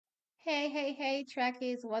Hey,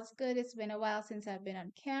 Trekkies, what's good? It's been a while since I've been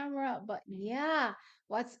on camera, but yeah,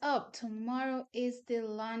 what's up? Tomorrow is the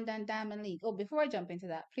London Diamond League. Oh, before I jump into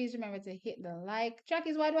that, please remember to hit the like.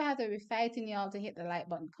 Trekkies, why do I have to be fighting y'all to hit the like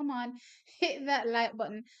button? Come on, hit that like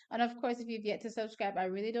button. And of course, if you've yet to subscribe, I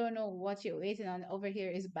really don't know what you're waiting on. Over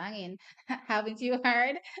here is banging. Haven't you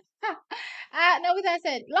heard? No, with that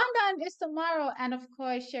said, London is tomorrow, and of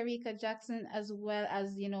course, Shericka Jackson, as well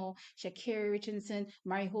as Sha'Carri Richardson,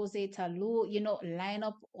 Mary Jose Talou, line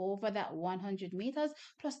up over that 100 meters.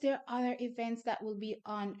 Plus, there are other events that will be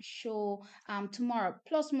on show tomorrow.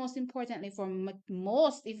 Plus, most importantly, for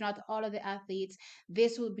most, if not all of the athletes,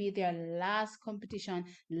 this will be their last competition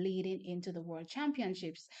leading into the World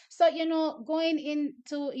Championships. So, going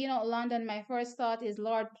into London, my first thought is,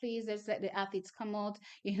 Lord, please let's let the athletes come out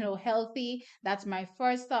healthy. That's my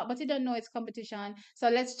first thought, but you don't know it's competition. So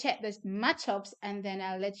let's check the matchups and then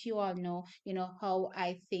I'll let you all know, how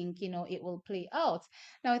I think, it will play out.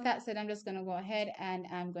 Now, with that said, I'm just going to go ahead and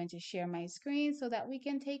I'm going to share my screen so that we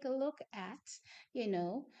can take a look at, you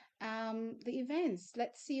know, the events.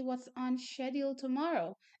 Let's see what's on schedule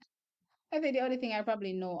tomorrow. I think the only thing I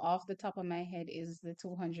probably know off the top of my head is the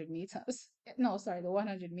 200 meters. No, sorry, the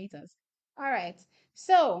 100 meters. All right.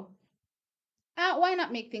 So, why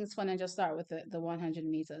not make things fun and just start with the 100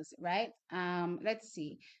 meters, right? Let's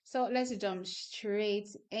see. So let's jump straight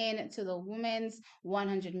into the women's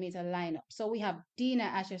 100-meter lineup. So we have Dina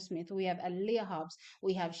Asher-Smith, we have Aaliyah Hobbs,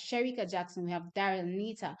 we have Shericka Jackson, we have Daryl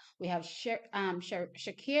Nita, we have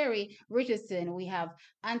Sha'Carri Richardson, we have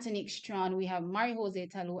Antonique Strawn, we have Mari Jose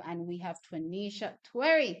Talou, and we have Twanisha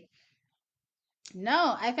Twerry.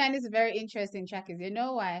 No, I find this very interesting, Trackers. You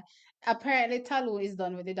know why? Apparently, Talou is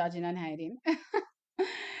done with the dodging and hiding.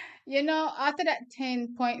 After that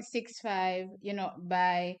 10.65,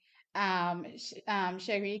 by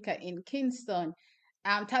Shericka in Kingston,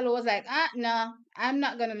 Talou was like, no, I'm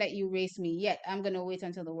not gonna let you race me yet. I'm gonna wait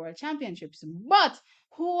until the World Championships. But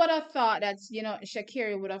who would have thought that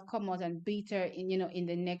Sha'Carri would have come out and beat her in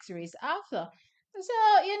the next race after? So,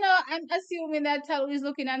 I'm assuming that Talou is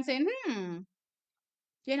looking and saying,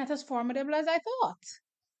 you're not as formidable as I thought.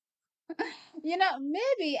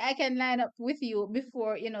 Maybe I can line up with you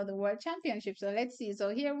before, the World Championship. So let's see. So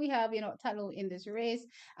here we have, Talou in this race.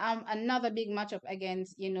 Another big matchup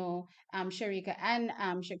against, Shericka and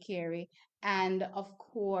Sha'Carri. And of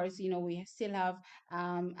course, we still have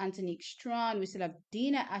Antonique Strawn, we still have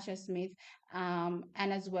Dina Asher Smith, and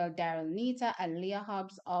as well Daryl Nita, Aaliyah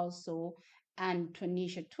Hobbs also, and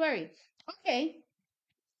Twanisha Twerry. Okay,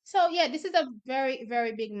 so yeah, this is a very,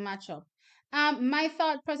 very big matchup. My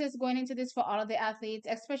thought process going into this for all of the athletes,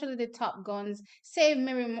 especially the top guns, save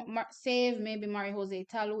maybe Mari Jose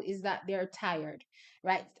Talou, is that they're tired,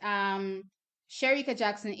 right? Shericka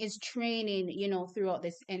Jackson is training, throughout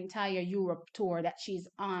this entire Europe tour that she's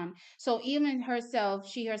on. So even herself,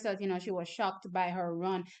 she herself, she was shocked by her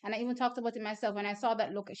run. And I even talked about it myself when I saw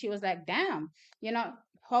that look. She was like, "Damn,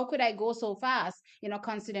 how could I go so fast?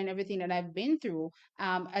 Considering everything that I've been through."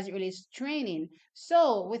 As it relates to training.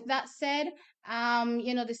 So, with that said,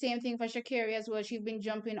 the same thing for Sha'Carri as well. She's been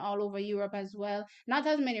jumping all over Europe as well. Not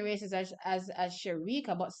as many races as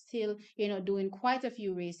Shericka, but still, doing quite a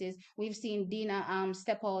few races. We've seen Dina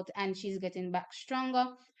step out and she's getting back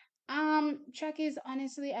stronger. Track is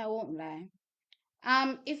honestly, I won't lie.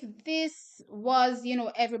 If this was,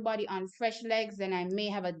 everybody on fresh legs, then I may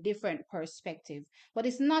have a different perspective. But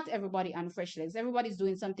it's not everybody on fresh legs. Everybody's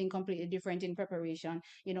doing something completely different in preparation,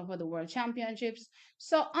 for the World Championships.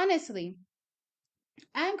 So honestly,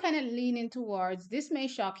 I'm kind of leaning towards, this may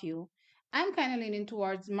shock you, I'm kind of leaning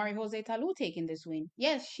towards Mari Jose Talou taking this win.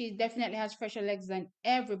 Yes, she definitely has fresher legs than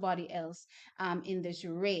everybody else in this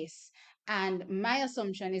race. And my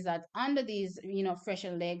assumption is that under these,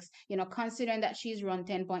 fresher legs, considering that she's run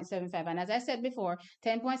 10.75, and as I said before,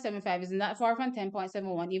 10.75 isn't that far from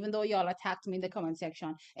 10.71, even though y'all attacked me in the comment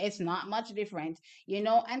section. It's not much different,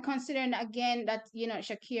 and considering again that,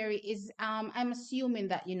 Sha'Carri is, I'm assuming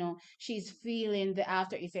that, she's feeling the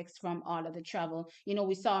after effects from all of the travel.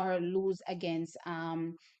 We saw her lose against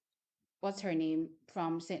what's her name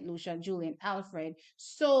from St. Lucia, Julian Alfred.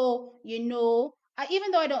 So,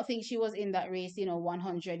 even though I don't think she was in that race,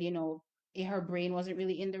 100, her brain wasn't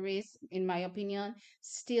really in the race, in my opinion.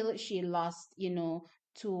 Still, she lost,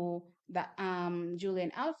 to the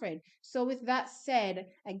Julian Alfred. So with that said,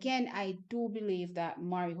 again, I do believe that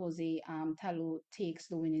Mari Jose Talou takes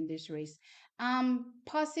the win in this race.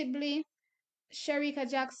 Possibly Shericka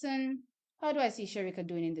Jackson. How do I see Shericka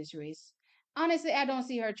doing in this race? Honestly, I don't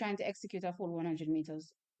see her trying to execute a full 100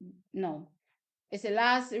 meters. No. It's the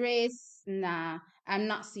last race. Nah, I'm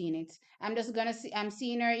not seeing it. I'm just gonna see. I'm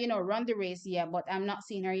seeing her, run the race, yeah, but I'm not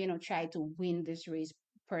seeing her, try to win this race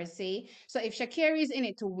per se. So if Sha'Carri is in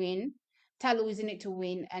it to win, Talou is in it to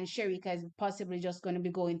win, and Shericka is possibly just going to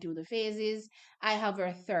be going through the phases, I have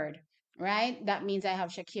her third. Right, that means I have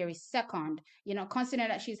Sha'Carri second. Considering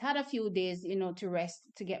that she's had a few days, to rest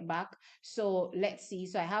to get back. So let's see.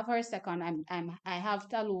 So I have her second. I have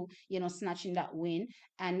Talou, snatching that win,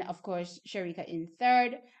 and of course Shericka in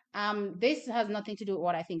third. This has nothing to do with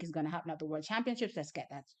what I think is going to happen at the World Championships. Let's get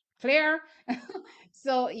that clear.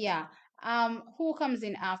 So yeah. Who comes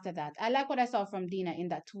in after that? I like what I saw from Dina in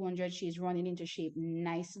that 200. She's running into shape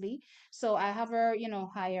nicely. So I have her,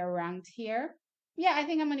 higher ranked here. Yeah, I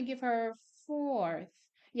think I'm gonna give her fourth.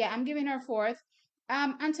 Yeah, I'm giving her fourth.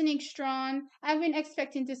 Antonique Strawn, I've been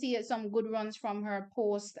expecting to see some good runs from her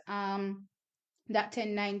post. That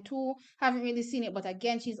 10-9-2, haven't really seen it, but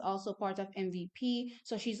again, she's also part of MVP,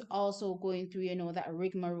 so she's also going through, that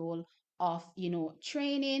rigmarole of,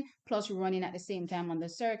 training plus running at the same time on the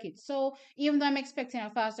circuit. So even though I'm expecting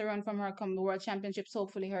a faster run from her come the World Championships,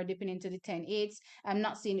 hopefully her dipping into the 10-8s, I'm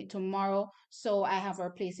not seeing it tomorrow, so I have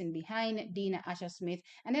her placing behind Dina Asha Smith.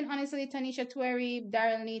 And then honestly, Tanisha Tueri,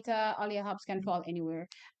 Daryl Nita, Alia Hobbs can fall anywhere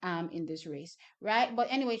in this race, right? But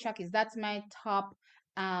anyway, Trackies, that's my top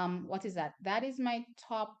what is that? That is my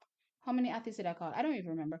top. How many athletes did I call? I don't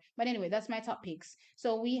even remember. But anyway, that's my top picks.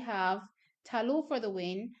 So we have Talou for the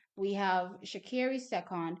win. We have Sha'Carri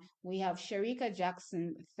second. We have Shericka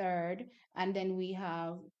Jackson third. And then we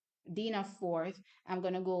have Dina fourth. I'm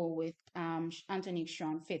gonna go with Anthony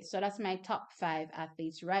Strong fifth. So that's my top five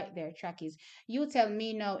athletes right there, trackies. You tell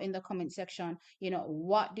me now in the comment section,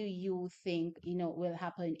 what do you think, will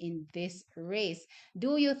happen in this race?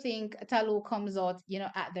 Do you think Talou comes out,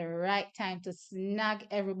 at the right time to snag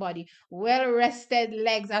everybody? Well rested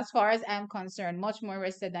legs, as far as I'm concerned, much more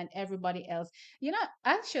rested than everybody else.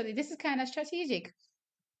 Actually, this is kind of strategic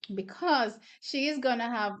because she is gonna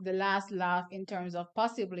have the last laugh in terms of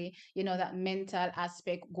possibly, that mental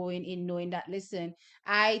aspect going in, knowing that listen,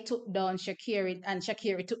 I took down Sha'Carri and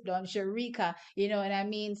Sha'Carri took down Shericka, you know what I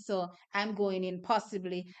mean? So I'm going in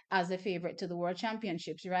possibly as a favorite to the World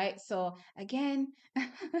Championships, right? So again,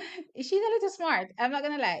 she's a little smart. I'm not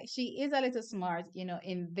gonna lie, she is a little smart,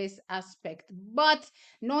 in this aspect. But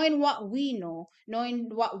knowing what we know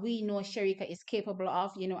Shericka is capable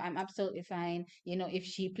of, I'm absolutely fine. If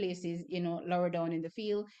she places, lower down in the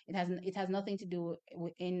field, it has nothing to do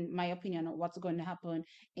with, in my opinion, what's going to happen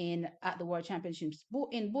in at the World Championships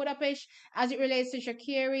in Budapest as it relates to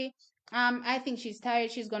Sha'Carri. I think she's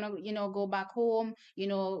tired. She's gonna, go back home,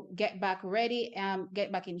 get back ready,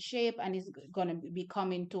 get back in shape, and is gonna be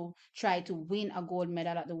coming to try to win a gold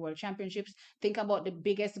medal at the World Championships. Think about the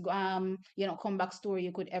biggest comeback story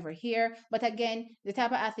you could ever hear. But again, the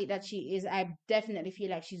type of athlete that she is, I definitely feel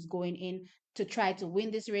like she's going in to try to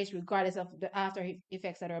win this race regardless of the after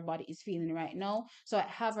effects that her body is feeling right now. So I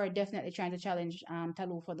have her definitely trying to challenge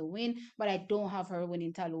Talou for the win, but I don't have her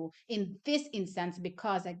winning Talou in this instance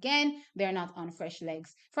because again, they're not on fresh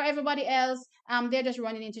legs. For everybody else, they're just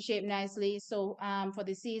running into shape nicely. So for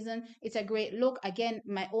the season, it's a great look. Again,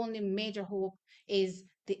 my only major hope is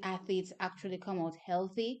the athletes actually come out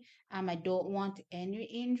healthy. I don't want any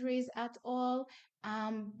injuries at all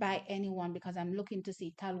by anyone because I'm looking to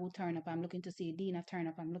see Talou turn up. I'm looking to see Dina turn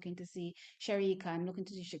up. I'm looking to see Shericka. I'm looking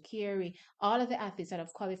to see Sha'Carri. All of the athletes that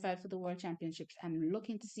have qualified for the World Championships. I'm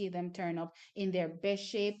looking to see them turn up in their best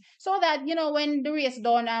shape so that, when the race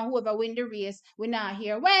done and whoever win the race, we not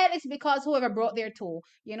hear, well, it's because whoever broke their toe.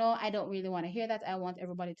 I don't really want to hear that. I want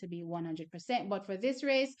everybody to be 100%. But for this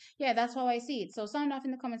race, yeah, that's how I see it. So sound off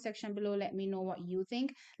in the comment section below. Let me know what you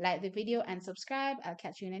think. Like the video and subscribe. I'll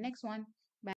catch you in the next one.